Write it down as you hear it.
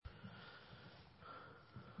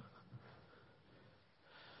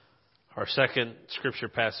Our second scripture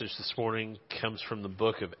passage this morning comes from the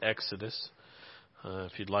book of Exodus.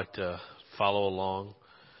 If you'd like to follow along,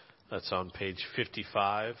 that's on page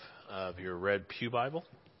 55 of your red pew Bible.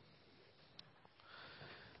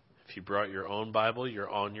 If you brought your own Bible, you're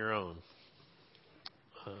on your own.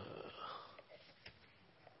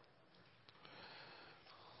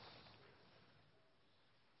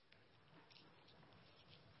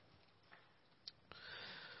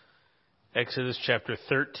 Exodus chapter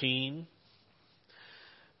 13,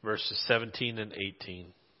 verses 17 and 18.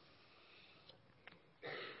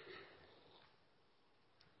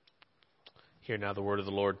 Hear now the word of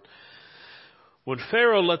the Lord. When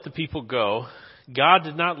Pharaoh let the people go, God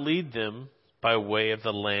did not lead them by way of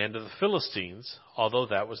the land of the Philistines, although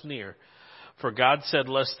that was near. For God said,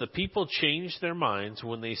 lest the people change their minds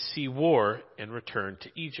when they see war and return to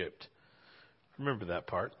Egypt. Remember that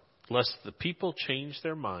part. Lest the people change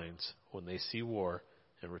their minds when they see war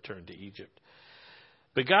and return to Egypt.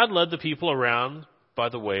 But God led the people around by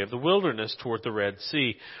the way of the wilderness toward the Red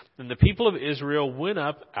Sea, and the people of Israel went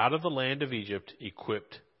up out of the land of Egypt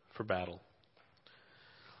equipped for battle.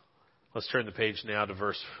 Let's turn the page now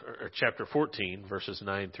to chapter 14, verses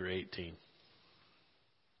 9 through 18.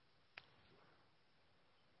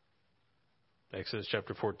 Exodus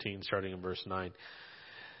chapter 14, starting in verse 9.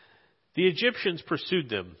 The Egyptians pursued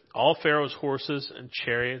them, all Pharaoh's horses and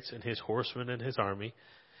chariots and his horsemen and his army,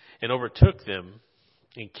 and overtook them,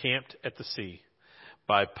 encamped at the sea,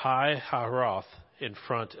 by Pi-hahiroth in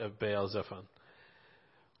front of Baal-zephon.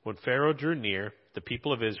 When Pharaoh drew near, the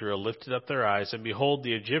people of Israel lifted up their eyes, and behold,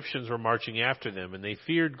 the Egyptians were marching after them, and they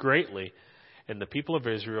feared greatly, and the people of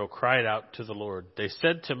Israel cried out to the Lord. They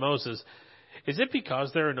said to Moses, is it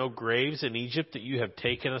because there are no graves in Egypt that you have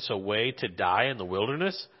taken us away to die in the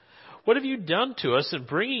wilderness? What have you done to us in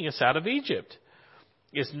bringing us out of Egypt?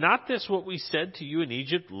 Is not this what we said to you in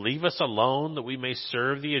Egypt? Leave us alone that we may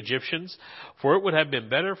serve the Egyptians. For it would have been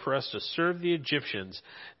better for us to serve the Egyptians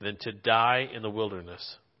than to die in the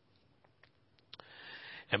wilderness.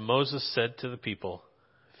 And Moses said to the people,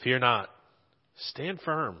 fear not, stand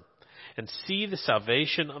firm, and see the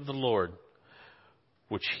salvation of the Lord,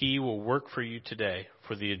 which he will work for you today.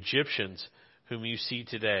 For the Egyptians whom you see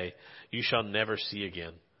today, you shall never see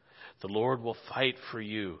again. The Lord will fight for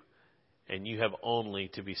you, and you have only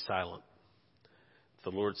to be silent. The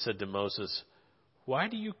Lord said to Moses, why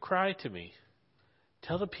do you cry to me?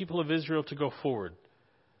 Tell the people of Israel to go forward.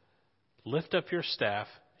 Lift up your staff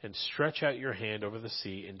and stretch out your hand over the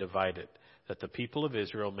sea and divide it, that the people of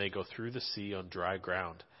Israel may go through the sea on dry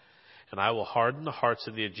ground. And I will harden the hearts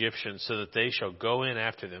of the Egyptians so that they shall go in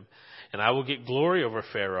after them. And I will get glory over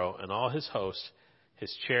Pharaoh and all his hosts,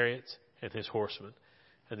 his chariots and his horsemen.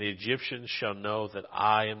 And the Egyptians shall know that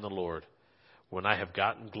I am the Lord, when I have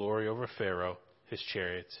gotten glory over Pharaoh, his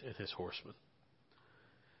chariots, and his horsemen.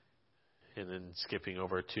 And then skipping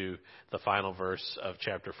over to the final verse of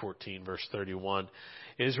chapter 14, verse 31.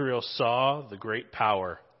 Israel saw the great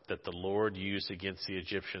power that the Lord used against the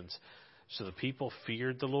Egyptians. So the people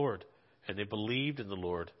feared the Lord, and they believed in the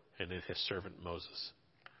Lord and in his servant Moses.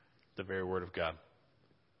 The very word of God.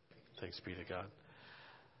 Thanks be to God.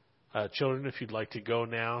 Children, if you'd like to go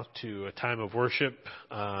now to a time of worship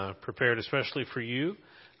prepared especially for you,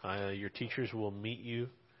 your teachers will meet you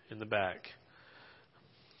in the back.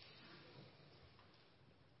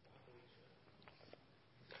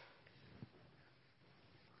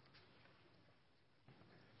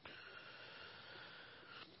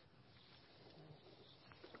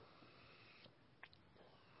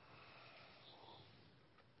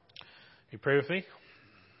 You pray with me?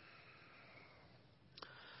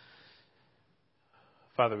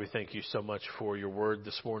 Father, we thank you so much for your word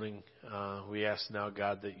this morning. We ask now,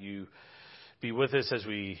 God, that you be with us as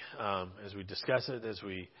we discuss it, as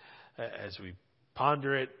we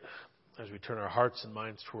ponder it, as we turn our hearts and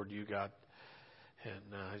minds toward you, God.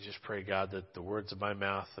 And I just pray, God, that the words of my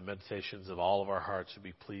mouth, the meditations of all of our hearts would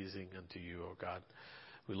be pleasing unto you, O God.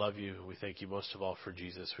 We love you, and we thank you most of all for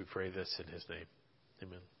Jesus. We pray this in his name.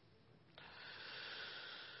 Amen.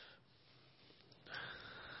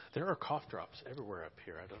 There are cough drops everywhere up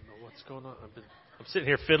here. I don't know what's going on. I'm sitting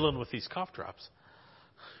here fiddling with these cough drops.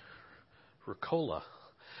 Ricola.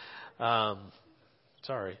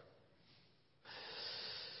 Sorry.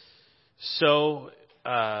 So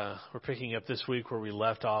we're picking up this week where we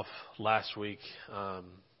left off last week.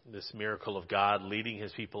 This miracle of God leading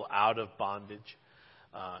his people out of bondage.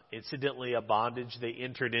 Incidentally, a bondage they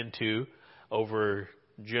entered into over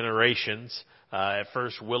generations, at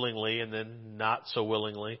first willingly and then not so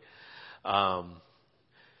willingly.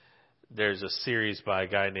 There's a series by a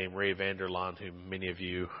guy named Ray Vander Laan, who many of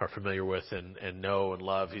you are familiar with and know and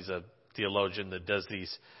love. He's a theologian that does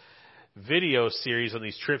these video series on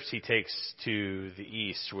these trips he takes to the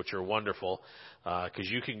East, which are wonderful, because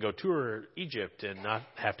you can go tour Egypt and not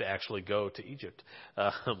have to actually go to Egypt.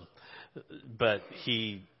 But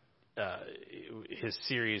his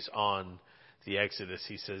series on the Exodus,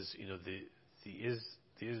 he says,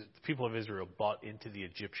 the people of Israel bought into the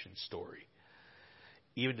Egyptian story,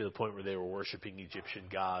 even to the point where they were worshiping Egyptian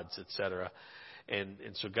gods, etc. And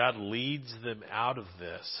so God leads them out of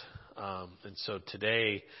this. And so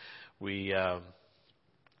today we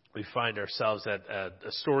find ourselves at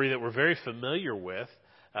a story that we're very familiar with,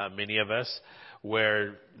 many of us,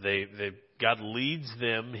 where God leads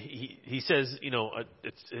them. He says,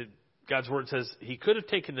 God's word says He could have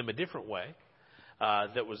taken them a different way,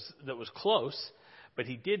 that was close, but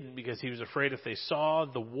He didn't, because He was afraid if they saw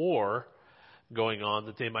the war going on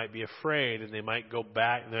that they might be afraid and they might go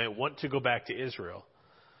back and they might want to go back to Israel.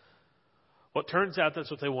 Well, it turns out that's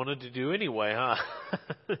what they wanted to do anyway, huh?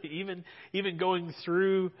 even going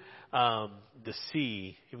through the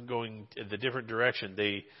sea, even going in the different direction,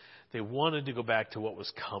 they wanted to go back to what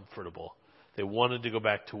was comfortable. They wanted to go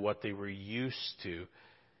back to what they were used to,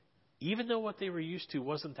 even though what they were used to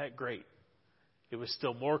wasn't that great. It was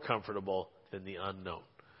still more comfortable than the unknown.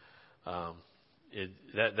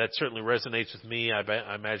 That certainly resonates with me. I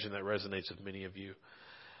imagine that resonates with many of you.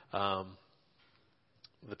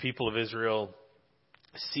 The people of Israel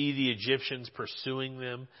see the Egyptians pursuing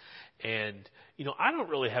them. And, I don't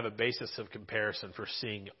really have a basis of comparison for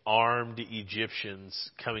seeing armed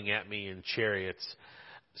Egyptians coming at me in chariots.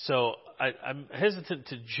 So I'm hesitant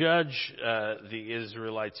to judge the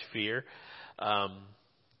Israelites' fear,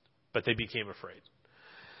 but they became afraid.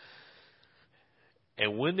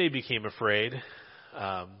 And when they became afraid,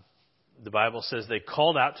 the Bible says they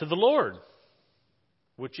called out to the Lord,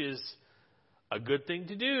 which is a good thing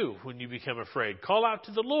to do when you become afraid. Call out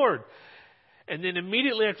to the Lord. And then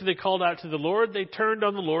immediately after they called out to the Lord, they turned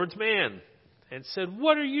on the Lord's man and said,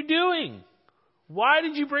 "What are you doing? Why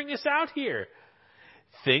did you bring us out here?"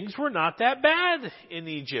 Things were not that bad in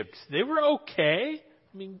Egypt. They were okay.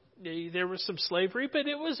 I mean, there was some slavery, but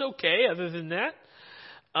it was okay other than that.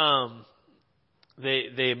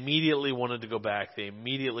 They immediately wanted to go back. They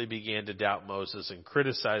immediately began to doubt Moses and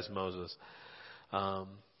criticize Moses. And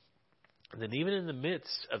then even in the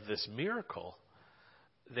midst of this miracle,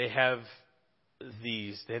 they have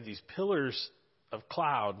these pillars of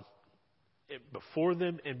cloud before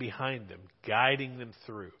them and behind them, guiding them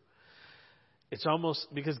through. It's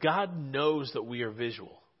almost because God knows that we are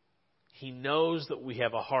visual. He knows that we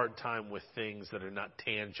have a hard time with things that are not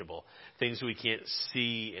tangible, things we can't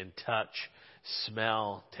see and touch,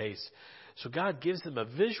 smell, taste. So God gives them a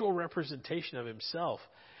visual representation of Himself.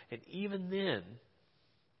 And even then,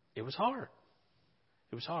 it was hard.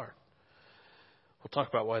 It was hard. We'll talk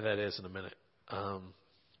about why that is in a minute. And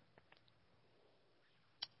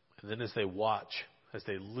then as they watch, as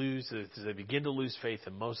they begin to lose faith,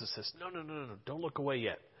 and Moses says, no, don't look away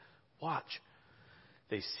yet. Watch.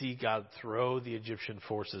 They see God throw the Egyptian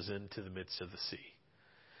forces into the midst of the sea.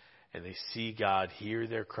 And they see God hear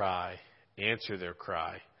their cry, answer their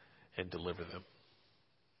cry, and deliver them.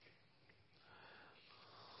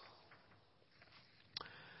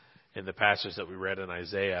 In the passage that we read in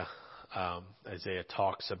Isaiah, Isaiah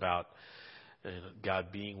talks about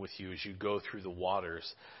God being with you as you go through the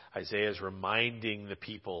waters. Isaiah is reminding the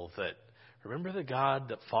people that, remember the God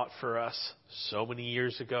that fought for us so many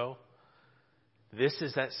years ago? This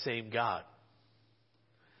is that same God.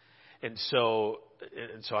 And so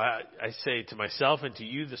I say to myself and to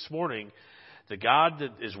you this morning, the God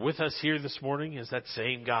that is with us here this morning is that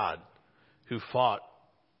same God who fought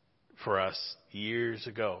for us years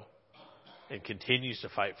ago and continues to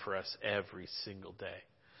fight for us every single day.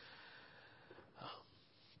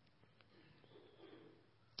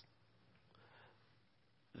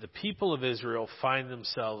 The people of Israel find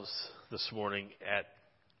themselves this morning at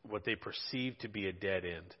what they perceive to be a dead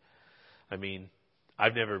end. I mean,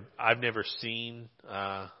 I've never seen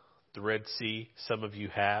the Red Sea. Some of you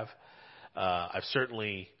have. I've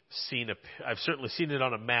certainly seen it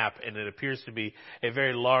on a map, and it appears to be a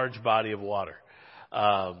very large body of water.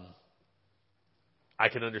 I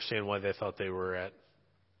can understand why they thought they were at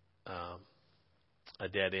a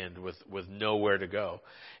dead end with nowhere to go.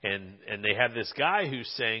 And they have this guy who's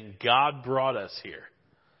saying, God brought us here.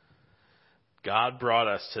 God brought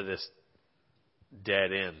us to this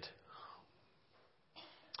dead end.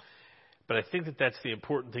 But I think that that's the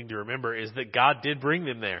important thing to remember, is that God did bring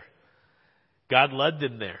them there. God led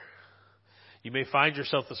them there. You may find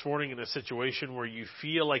yourself this morning in a situation where you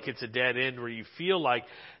feel like it's a dead end, where you feel like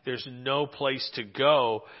there's no place to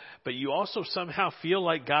go, but you also somehow feel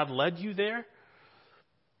like God led you there.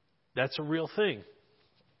 That's a real thing.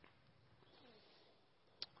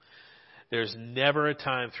 There's never a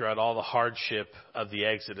time throughout all the hardship of the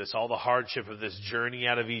Exodus, all the hardship of this journey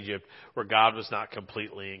out of Egypt, where God was not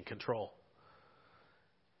completely in control.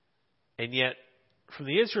 And yet, from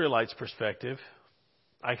the Israelites' perspective,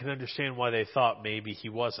 I can understand why they thought maybe he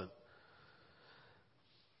wasn't.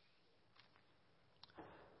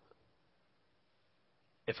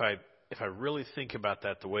 If I really think about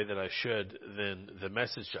that the way that I should, then the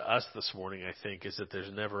message to us this morning, I think, is that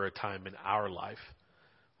there's never a time in our life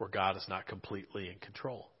where God is not completely in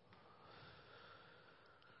control.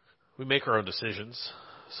 We make our own decisions.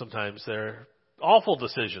 Sometimes they're awful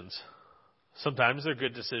decisions. Sometimes they're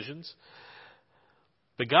good decisions.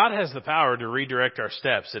 But God has the power to redirect our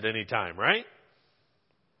steps at any time, right?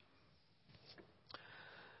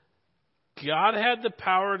 God had the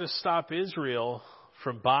power to stop Israel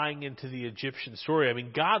from buying into the Egyptian story. I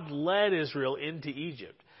mean, God led Israel into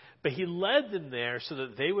Egypt. But he led them there so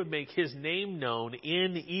that they would make his name known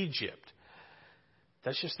in Egypt.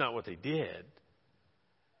 That's just not what they did.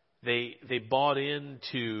 They bought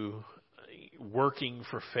into working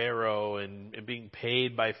for Pharaoh and being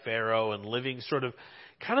paid by Pharaoh and living sort of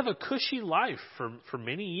kind of a cushy life for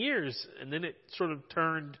many years. And then it sort of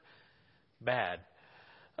turned bad.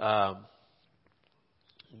 The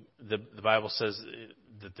Bible says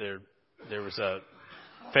that there was a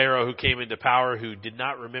Pharaoh who came into power who did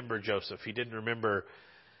not remember Joseph. He didn't remember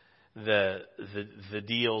the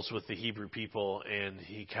deals with the Hebrew people, and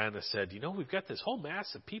he kind of said, we've got this whole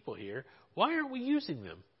mass of people here. Why aren't we using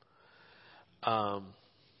them? God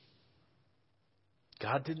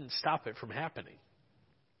didn't stop it from happening,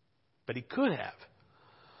 but he could have.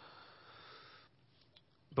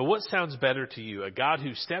 But what sounds better to you? A God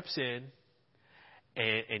who steps in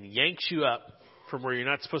and yanks you up from where you're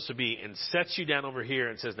not supposed to be and sets you down over here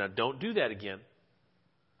and says, now don't do that again.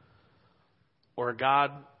 Or a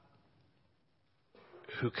God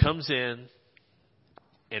who comes in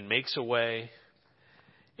and makes a way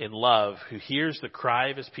in love, who hears the cry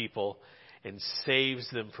of his people and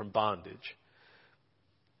saves them from bondage.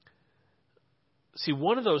 See,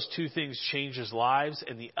 one of those two things changes lives,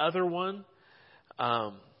 and the other one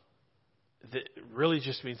that really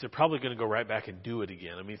just means they're probably going to go right back and do it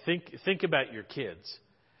again. I mean, think about your kids.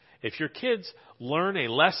 If your kids learn a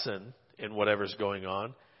lesson in whatever's going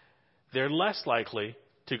on, they're less likely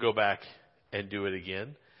to go back and do it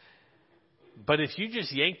again. But if you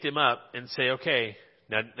just yank them up and say, okay,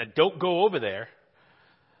 now don't go over there,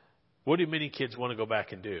 what do many kids want to go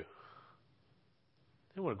back and do?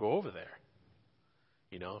 They want to go over there.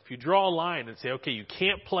 If you draw a line and say, okay, you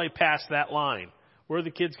can't play past that line, where are the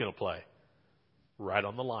kids going to play? Right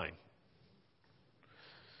on the line.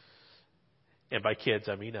 And by kids,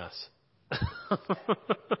 I mean us.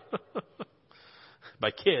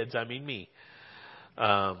 By kids, I mean me.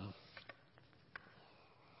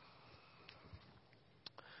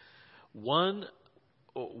 One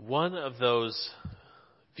of those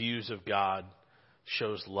views of God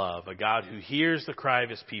shows love. A God who hears the cry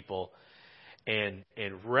of his people and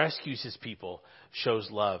rescues his people shows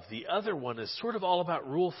love. The other one is sort of all about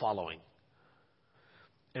rule following.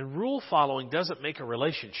 And rule following doesn't make a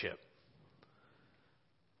relationship.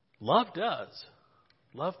 Love does.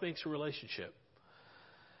 Love makes a relationship.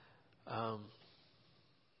 God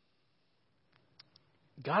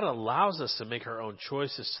allows us to make our own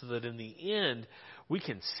choices so that in the end we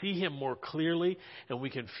can see him more clearly and we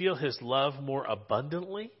can feel his love more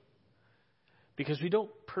abundantly. Because we don't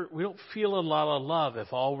feel a lot of love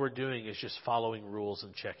if all we're doing is just following rules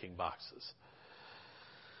and checking boxes.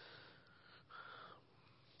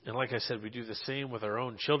 And like I said, we do the same with our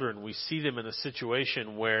own children. We see them in a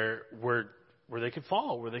situation where they could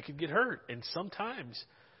fall, where they could get hurt. And sometimes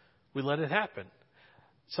we let it happen.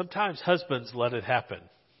 Sometimes husbands let it happen.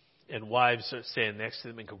 And wives stand next to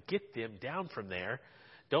them and go, get them down from there.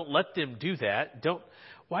 Don't let them do that.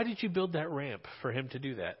 Why did you build that ramp for him to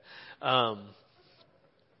do that?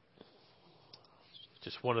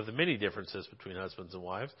 Just one of the many differences between husbands and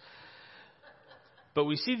wives. But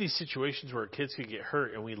we see these situations where kids could get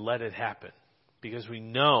hurt and we let it happen. Because we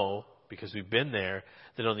know, because we've been there,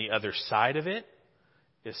 that on the other side of it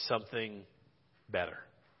is something better.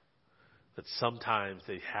 That sometimes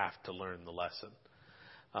they have to learn the lesson.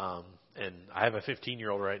 And I have a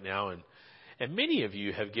 15-year-old right now, and many of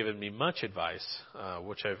you have given me much advice,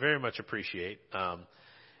 which I very much appreciate.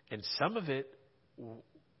 And some of it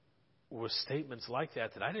was statements like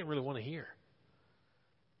that I didn't really want to hear.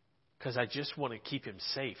 because I just want to keep him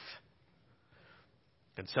safe.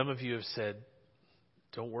 And some of you have said,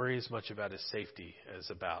 don't worry as much about his safety as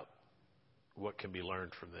about what can be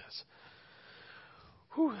learned from this.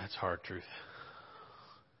 Whew, that's hard truth.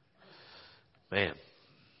 Man.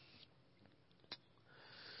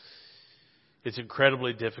 It's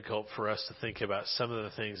incredibly difficult for us to think about some of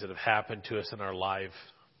the things that have happened to us in our life,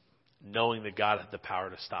 knowing that God had the power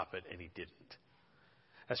to stop it, and he didn't.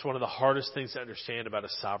 That's one of the hardest things to understand about a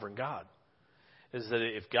sovereign God, is that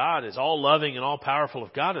if God is all loving and all powerful,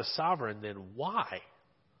 if God is sovereign, then why?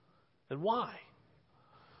 Then why?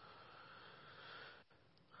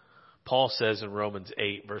 Paul says in Romans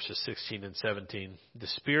 8, verses 16 and 17, the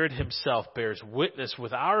Spirit himself bears witness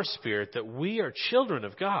with our spirit that we are children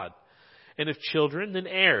of God. And if children, then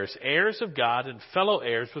heirs, heirs of God and fellow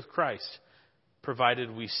heirs with Christ, provided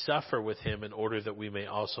we suffer with him in order that we may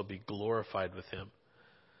also be glorified with him.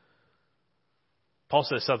 Paul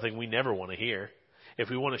says something we never want to hear. If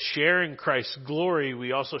we want to share in Christ's glory,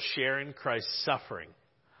 we also share in Christ's suffering.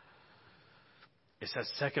 It's that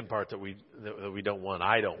second part that we don't want.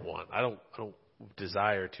 I don't want. I don't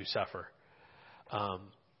desire to suffer.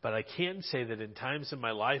 But I can say that in times in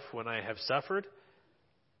my life when I have suffered,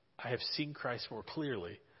 I have seen Christ more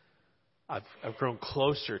clearly. I've grown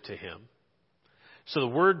closer to him. So the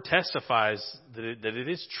word testifies that it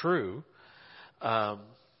is true.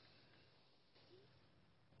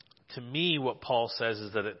 To me, what Paul says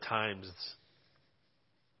is that at times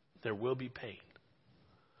there will be pain.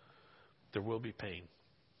 There will be pain.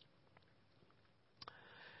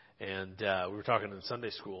 And we were talking in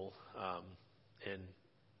Sunday school, and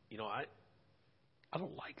I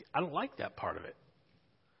don't like that part of it.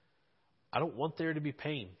 I don't want there to be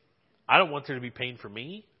pain. I don't want there to be pain for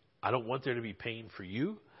me. I don't want there to be pain for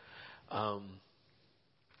you.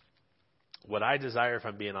 What I desire, if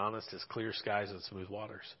I'm being honest, is clear skies and smooth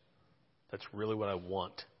waters. That's really what I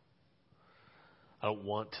want. I don't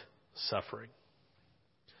want suffering.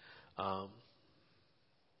 But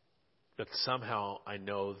somehow I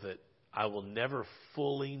know that I will never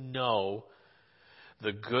fully know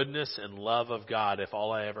the goodness and love of God if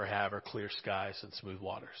all I ever have are clear skies and smooth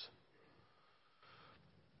waters.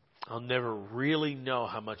 I'll never really know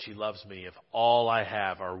how much he loves me if all I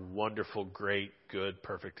have are wonderful, great, good,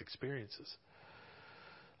 perfect experiences.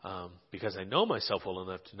 Because I know myself well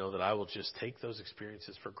enough to know that I will just take those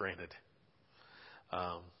experiences for granted.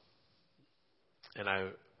 And I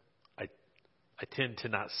tend to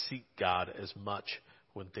not seek God as much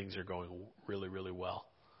when things are going really, really well.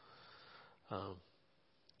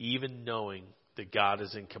 Even knowing that God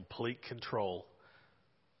is in complete control,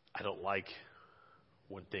 I don't like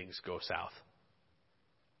when things go south.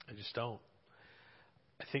 I just don't.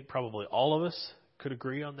 I think probably all of us could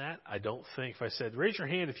agree on that. I don't think, if I said, raise your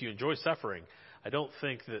hand if you enjoy suffering, I don't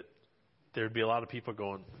think that there'd be a lot of people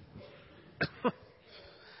going,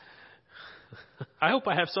 I hope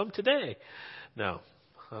I have some today. No,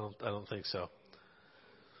 I don't think so.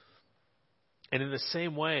 And in the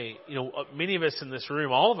same way, many of us in this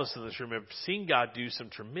room, all of us in this room have seen God do some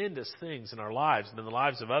tremendous things in our lives and in the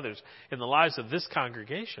lives of others, in the lives of this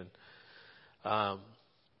congregation.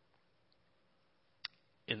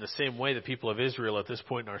 In the same way the people of Israel at this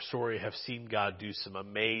point in our story have seen God do some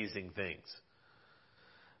amazing things.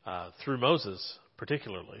 Through Moses,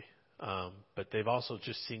 particularly. But they've also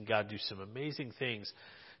just seen God do some amazing things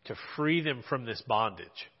to free them from this bondage.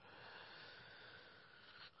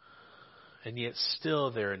 And yet still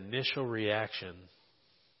their initial reaction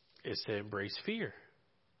is to embrace fear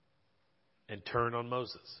and turn on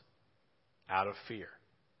Moses out of fear.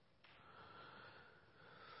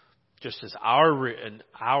 Just as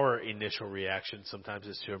our initial reaction sometimes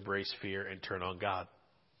is to embrace fear and turn on God.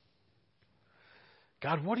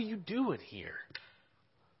 God, what are you doing here?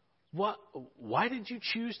 Why did you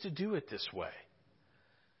choose to do it this way?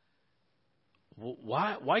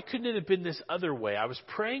 Why couldn't it have been this other way? I was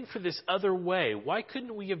praying for this other way. Why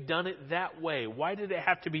couldn't we have done it that way? Why did it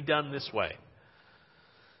have to be done this way?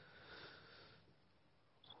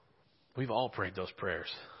 We've all prayed those prayers.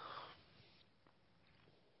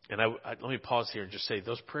 And let me pause here and just say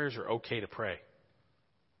those prayers are okay to pray.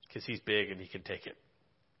 Because he's big and he can take it.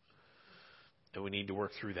 And we need to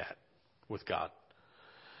work through that with God.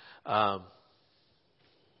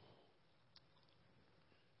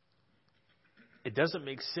 It doesn't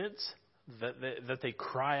make sense that they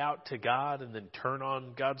cry out to God and then turn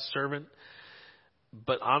on God's servant.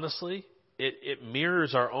 But honestly, it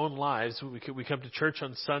mirrors our own lives. We come to church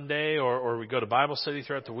on Sunday or we go to Bible study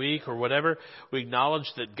throughout the week or whatever. We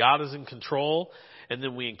acknowledge that God is in control, and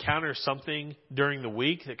then we encounter something during the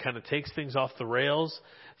week that kind of takes things off the rails.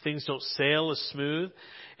 Things don't sail as smooth.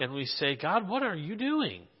 And we say, God, what are you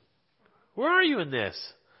doing? Where are you in this?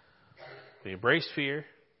 We embrace fear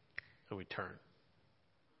and we turn.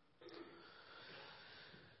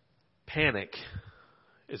 Panic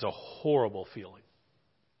is a horrible feeling.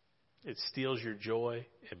 It steals your joy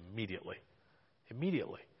immediately.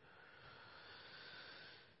 Immediately.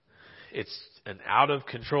 It's an out of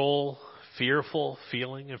control, fearful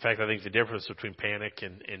feeling. In fact, I think the difference between panic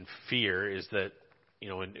and fear is that,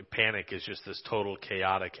 and panic is just this total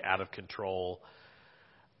chaotic, out of control.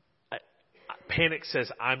 Panic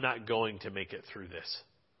says, I'm not going to make it through this.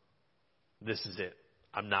 This is it.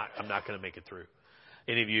 I'm not going to make it through.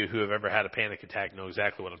 Any of you who have ever had a panic attack know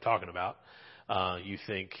exactly what I'm talking about. You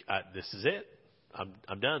think, this is it.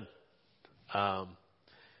 I'm done.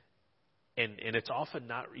 And it's often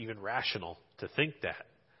not even rational to think that.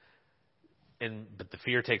 But the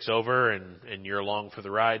fear takes over and you're along for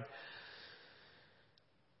the ride.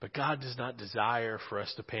 But God does not desire for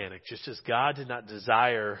us to panic, just as God did not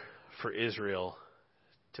desire for Israel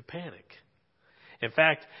to panic. In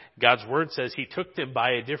fact, God's word says He took them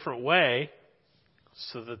by a different way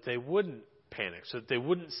so that they wouldn't panic, so that they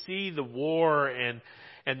wouldn't see the war and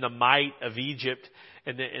the might of Egypt,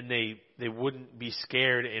 and they wouldn't be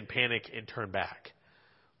scared and panic and turn back.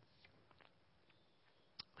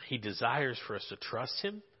 He desires for us to trust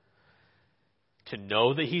Him, to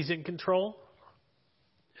know that He's in control,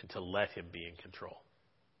 and to let Him be in control.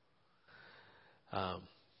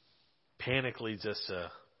 Panic leads us to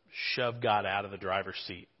shove God out of the driver's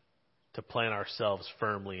seat, to plant ourselves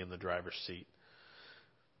firmly in the driver's seat,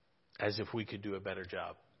 as if we could do a better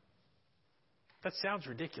job. That sounds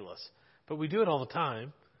ridiculous, but we do it all the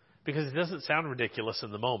time because it doesn't sound ridiculous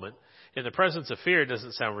in the moment. In the presence of fear, it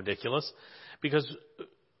doesn't sound ridiculous because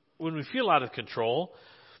when we feel out of control,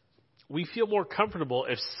 we feel more comfortable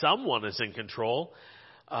if someone is in control,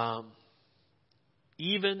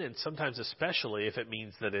 even and sometimes especially if it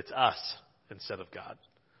means that it's us instead of God.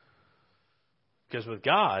 Because with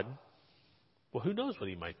God, well, who knows what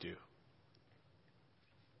He might do?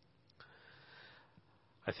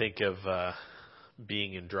 I think of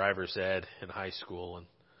being in driver's ed in high school, and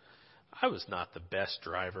I was not the best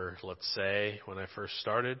driver, let's say, when I first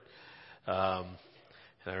started. And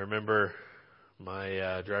I remember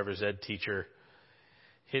my driver's ed teacher,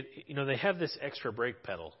 they have this extra brake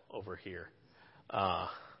pedal over here. And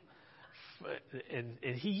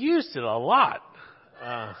he used it a lot.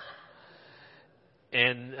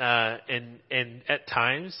 And at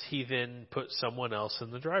times he then put someone else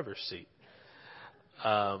in the driver's seat.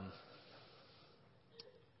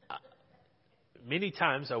 Many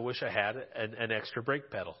times I wish I had an extra brake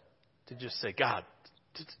pedal to just say, God,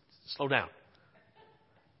 slow down.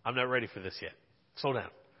 I'm not ready for this yet. Slow down.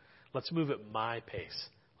 Let's move at my pace.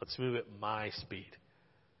 Let's move at my speed.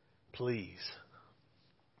 Please.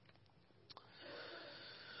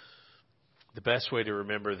 The best way to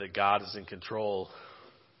remember that God is in control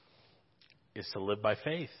is to live by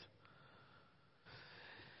faith.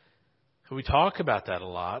 We talk about that a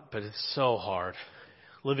lot, but it's so hard.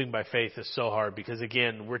 Living by faith is so hard because,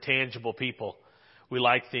 again, we're tangible people. We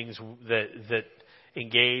like things that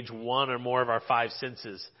engage one or more of our five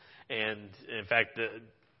senses. And, in fact,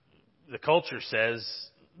 the culture says,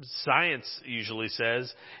 science usually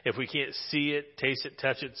says, if we can't see it, taste it,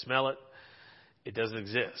 touch it, smell it, it doesn't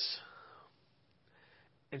exist.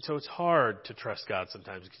 And so it's hard to trust God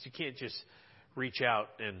sometimes because you can't just reach out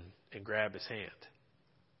and grab His hand.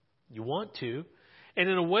 You want to, and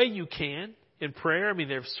in a way you can in prayer. I mean,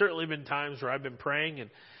 there have certainly been times where I've been praying and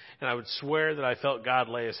I would swear that I felt God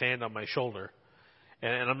lay His hand on my shoulder.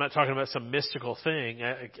 And I'm not talking about some mystical thing.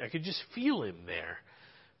 I could just feel Him there,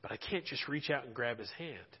 but I can't just reach out and grab His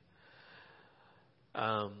hand.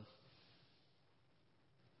 I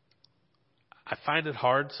find it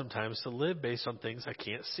hard sometimes to live based on things I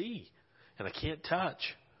can't see and I can't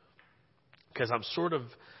touch because I'm sort of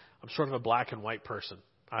a black and white person.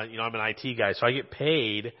 I'm an IT guy, so I get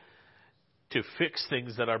paid to fix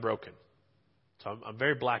things that are broken. So I'm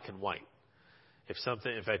very black and white. In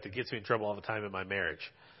fact, it gets me in trouble all the time in my marriage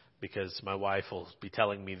because my wife will be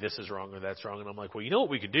telling me this is wrong or that's wrong. And I'm like, well, you know what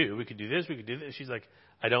we could do? We could do this, we could do this. She's like,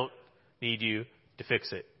 I don't need you to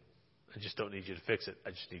fix it. I just don't need you to fix it.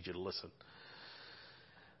 I just need you to listen.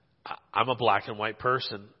 I'm a black and white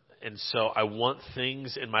person, and so I want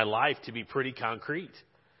things in my life to be pretty concrete.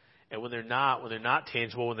 And when they're not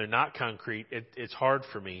tangible, when they're not concrete, it's hard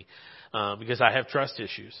for me because I have trust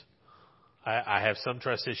issues. I have some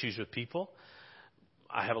trust issues with people.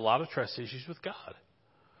 I have a lot of trust issues with God.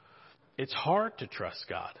 It's hard to trust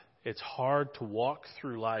God. It's hard to walk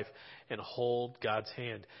through life and hold God's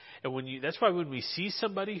hand. And that's why when we see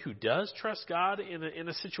somebody who does trust God in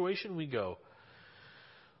a situation, we go,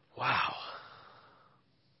 wow.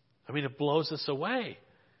 I mean, it blows us away.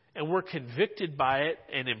 And we're convicted by it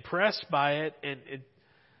and impressed by it. And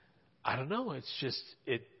I don't know, it's just,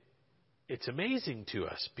 it's amazing to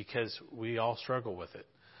us because we all struggle with it.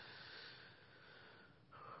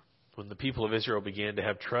 When the people of Israel began to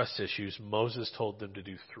have trust issues, Moses told them to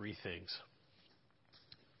do 3 things.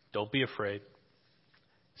 Don't be afraid.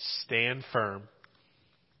 Stand firm.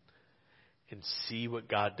 And see what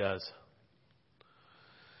God does.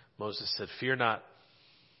 Moses said, fear not.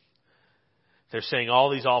 They're saying all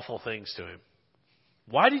these awful things to him.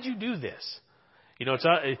 Why did you do this? You know,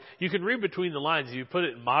 you can read between the lines. If you put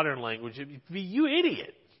it in modern language, it'd be, you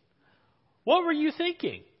idiot. What were you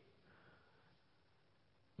thinking?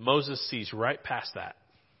 Moses sees right past that.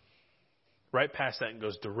 Right past that and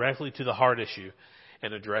goes directly to the heart issue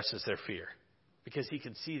and addresses their fear. Because he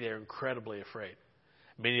can see they're incredibly afraid.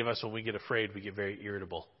 Many of us, when we get afraid, we get very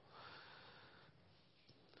irritable.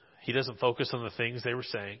 He doesn't focus on the things they were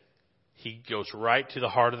saying. He goes right to the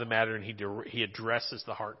heart of the matter and he addresses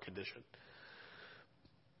the heart condition.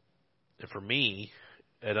 And for me,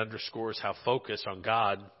 it underscores how focused on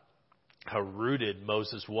God, how rooted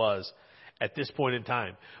Moses was at this point in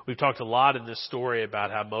time. We've talked a lot in this story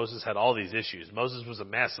about how Moses had all these issues. Moses was a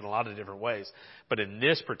mess in a lot of different ways. But in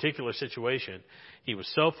this particular situation, he was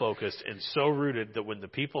so focused and so rooted that when the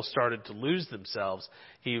people started to lose themselves,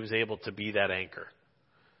 he was able to be that anchor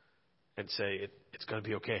and say, it's going to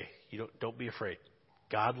be okay. Don't be afraid.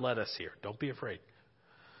 God led us here. Don't be afraid.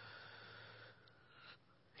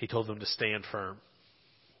 He told them to stand firm.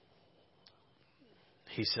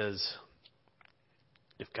 He says,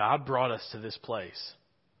 if God brought us to this place,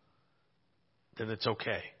 then it's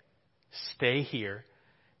okay. Stay here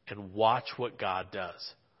and watch what God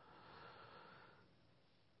does.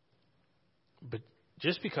 But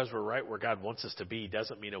just because we're right where God wants us to be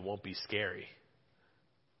doesn't mean it won't be scary.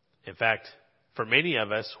 In fact, for many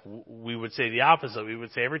of us, we would say the opposite. We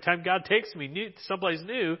would say every time God takes me someplace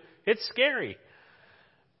new, it's scary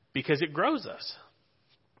because it grows us.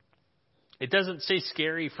 It doesn't say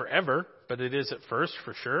scary forever, but it is at first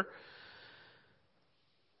for sure.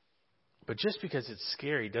 But just because it's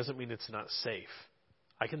scary doesn't mean it's not safe.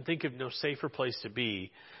 I can think of no safer place to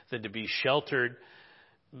be than to be sheltered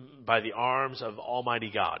by the arms of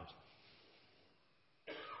Almighty God.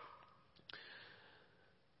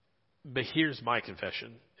 But here's my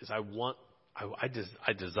confession, is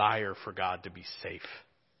I desire for God to be safe.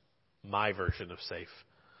 My version of safe.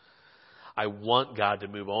 I want God to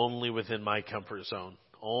move only within my comfort zone,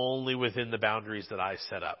 only within the boundaries that I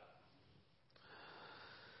set up.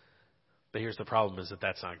 But here's the problem, is that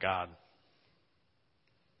that's not God.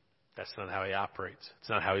 That's not how he operates. It's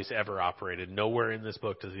not how he's ever operated. Nowhere in this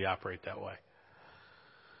book does he operate that way.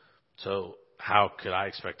 So how could I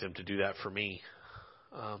expect him to do that for me?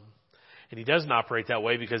 And he doesn't operate that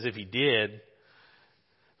way because if he did,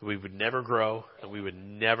 we would never grow and we would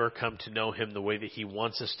never come to know him the way that he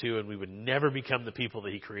wants us to, and we would never become the people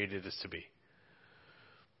that he created us to be.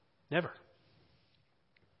 Never.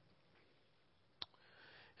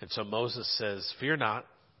 And so Moses says, fear not,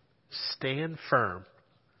 stand firm,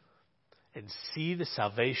 and see the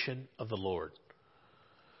salvation of the Lord.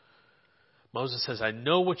 Moses says, I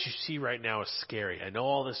know what you see right now is scary. I know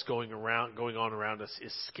all this going on around us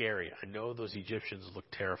is scary. I know those Egyptians look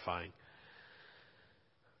terrifying.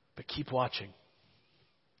 But keep watching.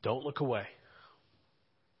 Don't look away.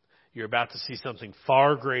 You're about to see something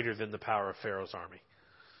far greater than the power of Pharaoh's army.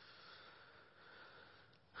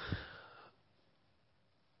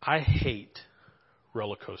 I hate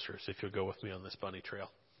roller coasters, if you'll go with me on this bunny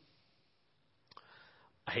trail.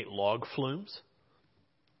 I hate log flumes.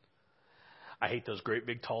 I hate those great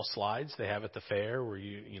big tall slides they have at the fair where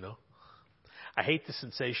you know. I hate the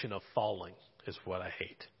sensation of falling is what I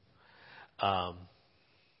hate.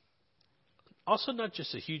 Also not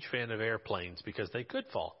just a huge fan of airplanes because they could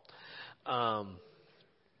fall.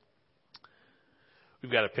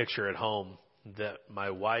 We've got a picture at home that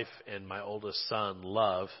my wife and my oldest son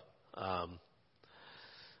love. I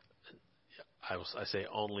say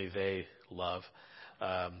only they love.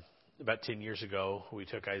 About 10 years ago, we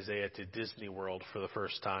took Isaiah to Disney World for the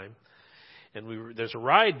first time. And there's a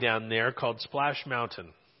ride down there called Splash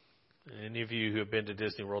Mountain. Any of you who have been to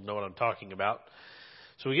Disney World know what I'm talking about.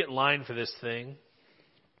 So we get in line for this thing.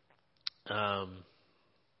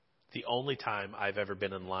 the only time I've ever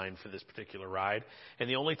been in line for this particular ride, and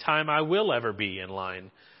the only time I will ever be in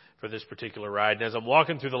line for this particular ride. And as I'm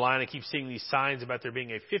walking through the line, I keep seeing these signs about there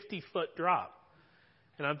being a 50-foot drop.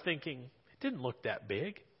 And I'm thinking, it didn't look that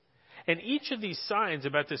big. And each of these signs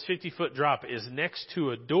about this 50-foot drop is next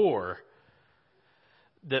to a door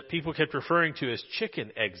that people kept referring to as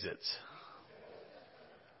chicken exits.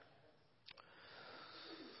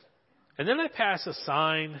 And then I pass a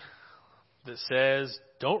sign that says,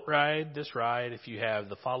 don't ride this ride if you have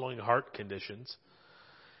the following heart conditions.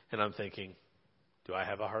 And I'm thinking, do I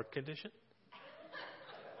have a heart condition?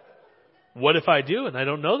 What if I do and I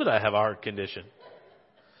don't know that I have a heart condition?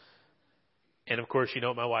 And of course, you know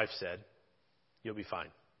what my wife said. You'll be fine.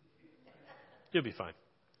 You'll be fine.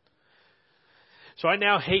 So I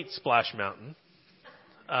now hate Splash Mountain.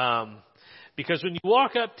 Because when you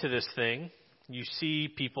walk up to this thing, you see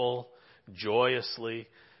people joyously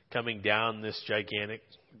coming down this gigantic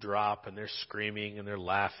drop, and they're screaming and they're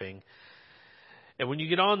laughing. And when you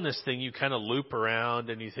get on this thing, you kind of loop around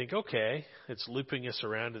and you think, okay, it's looping us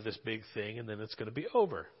around to this big thing and then it's going to be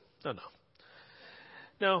over.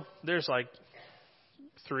 No, there's like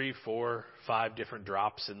 3, 4, 5 different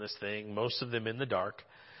drops in this thing, most of them in the dark.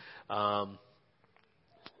 In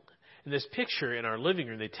this picture in our living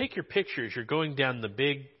room, they take your picture as you're going down the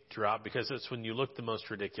big drop because that's when you look the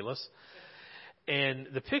most ridiculous. And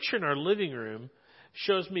the picture in our living room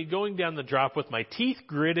shows me going down the drop with my teeth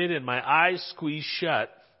gritted and my eyes squeezed shut.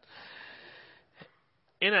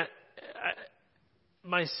 And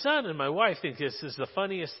my son and my wife think this is the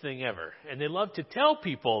funniest thing ever. And they love to tell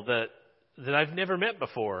people that I've never met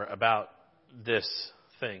before about this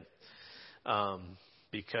thing.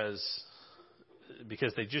 Because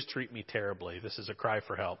they just treat me terribly. This is a cry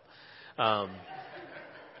for help.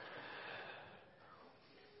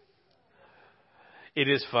 It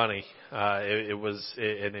is funny. It was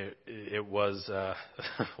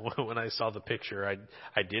when I saw the picture,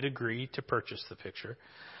 I did agree to purchase the picture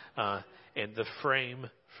and the frame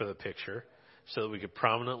for the picture so that we could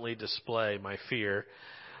prominently display my fear.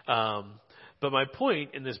 But my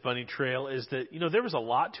point in this bunny trail is that, there was a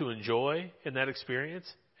lot to enjoy in that experience,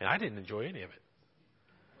 and I didn't enjoy any of it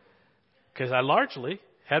because I largely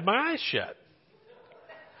had my eyes shut.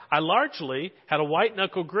 I largely had a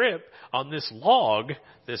white-knuckle grip on this log,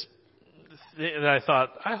 and I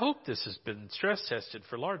thought, I hope this has been stress-tested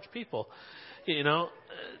for large people,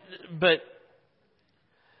 But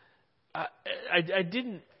I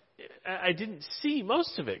didn't see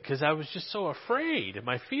most of it because I was just so afraid, and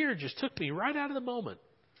my fear just took me right out of the moment.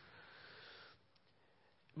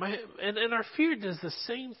 And our fear does the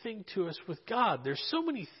same thing to us with God. There's so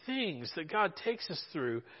many things that God takes us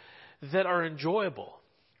through that are enjoyable.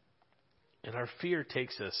 And our fear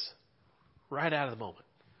takes us right out of the moment.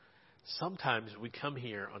 Sometimes we come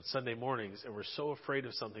here on Sunday mornings and we're so afraid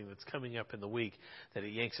of something that's coming up in the week that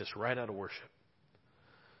it yanks us right out of worship.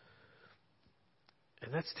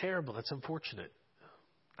 And that's terrible. That's unfortunate.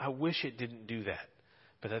 I wish it didn't do that.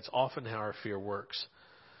 But that's often how our fear works.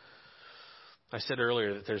 I said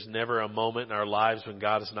earlier that there's never a moment in our lives when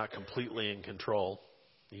God is not completely in control,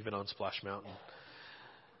 even on Splash Mountain.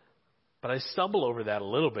 But I stumble over that a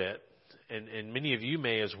little bit. And many of you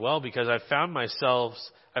may as well, because I found myself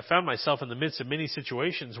in the midst of many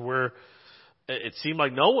situations where it seemed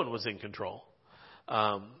like no one was in control,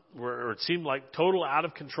 where it seemed like total out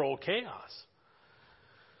of control chaos.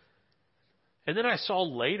 And then I saw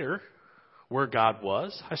later where God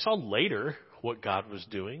was. I saw later what God was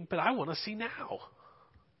doing, but I want to see now.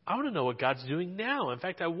 I want to know what God's doing now. In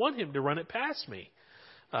fact, I want Him to run it past me,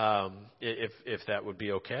 if that would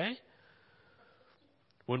be okay.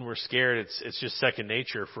 When we're scared, it's just second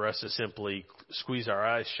nature for us to simply squeeze our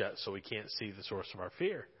eyes shut so we can't see the source of our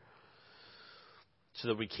fear, so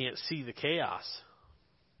that we can't see the chaos.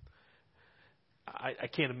 I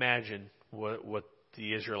can't imagine what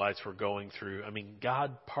the Israelites were going through. I mean,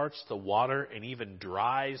 God parts the water and even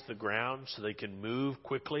dries the ground so they can move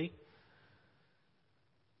quickly.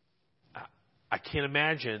 I can't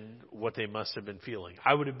imagine what they must have been feeling.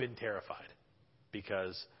 I would have been terrified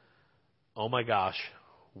because, oh my gosh,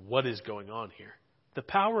 what is going on here? The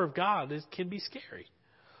power of God can be scary.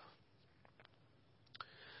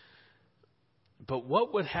 But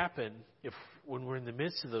what would happen if, when we're in the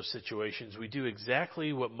midst of those situations, we do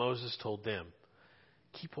exactly what Moses told them?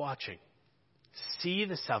 Keep watching. See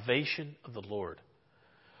the salvation of the Lord.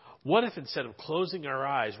 What if instead of closing our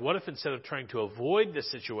eyes, what if instead of trying to avoid the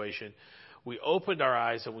situation, we opened our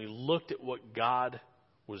eyes and we looked at what God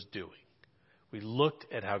was doing? We looked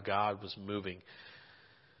at how God was moving.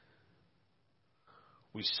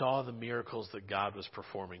 We saw the miracles that God was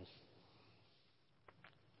performing.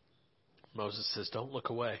 Moses says, don't look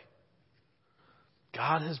away.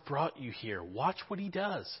 God has brought you here. Watch what he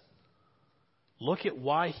does. Look at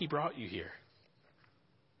why he brought you here.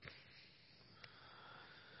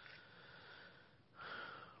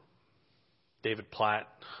 David Platt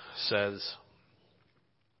says,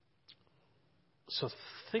 so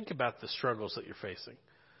think about the struggles that you're facing,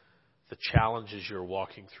 the challenges you're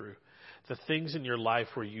walking through, the things in your life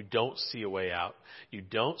where you don't see a way out, you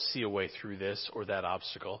don't see a way through this or that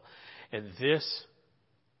obstacle. And this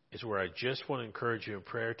is where I just want to encourage you in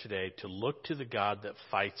prayer today to look to the God that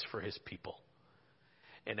fights for his people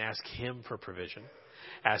and ask him for provision.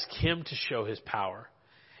 Ask him to show his power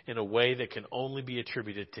in a way that can only be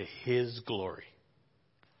attributed to his glory.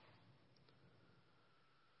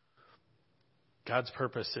 God's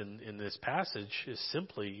purpose in this passage is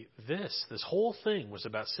simply this. This whole thing was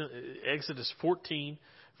about Exodus 14,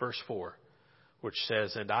 verse 4, which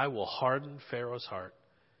says, and I will harden Pharaoh's heart,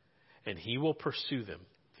 and he will pursue them,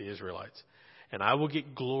 the Israelites. And I will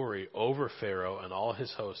get glory over Pharaoh and all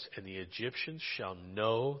his hosts, and the Egyptians shall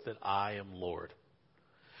know that I am Lord.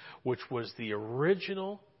 Which was the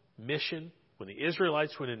original mission when the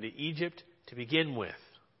Israelites went into Egypt to begin with.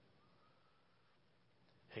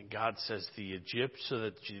 And God says, so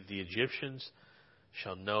that the Egyptians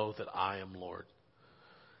shall know that I am Lord.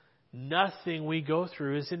 Nothing we go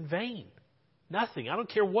through is in vain. Nothing. I don't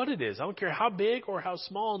care what it is. I don't care how big or how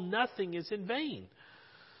small. Nothing is in vain.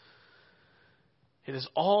 It is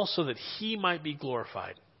all so that he might be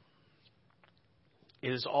glorified.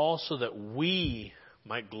 It is all so that we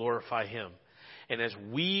might glorify him. And as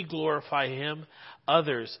we glorify him,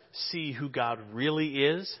 others see who God really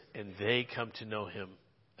is, and they come to know him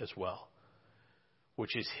as well,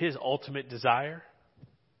 which is his ultimate desire.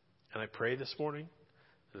 And I pray this morning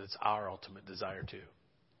that it's our ultimate desire too.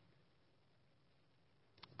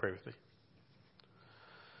 Pray with me.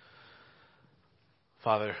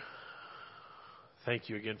 Father, thank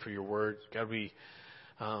you again for your word. God,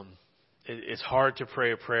 it's hard to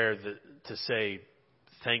pray a prayer to say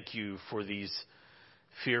thank you for these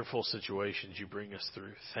fearful situations you bring us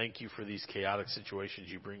through. Thank you for these chaotic situations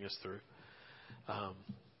you bring us through.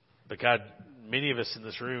 But God, many of us in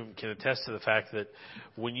this room can attest to the fact that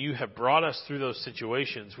when you have brought us through those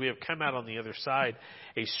situations, we have come out on the other side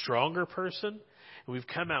a stronger person, and we've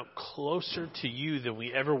come out closer to you than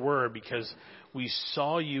we ever were because we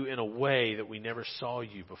saw you in a way that we never saw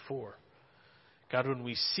you before. God, when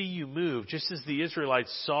we see you move, just as the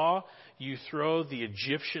Israelites saw you throw the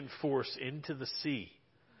Egyptian force into the sea,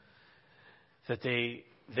 that they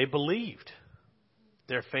believed.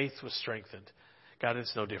 Their faith was strengthened. God,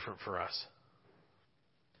 it's no different for us.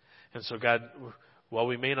 And so, God, while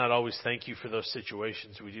we may not always thank you for those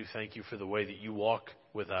situations, we do thank you for the way that you walk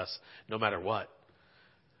with us no matter what.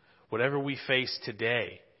 Whatever we face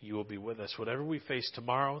today, you will be with us. Whatever we face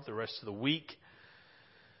tomorrow, the rest of the week,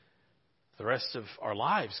 the rest of our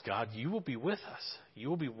lives, God, you will be with us. You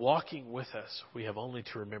will be walking with us. We have only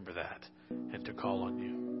to remember that and to call on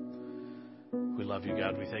you. We love you,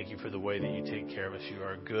 God. We thank you for the way that you take care of us. You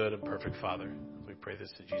are a good and perfect Father. We pray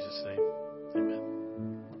this in Jesus' name.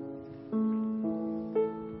 Amen.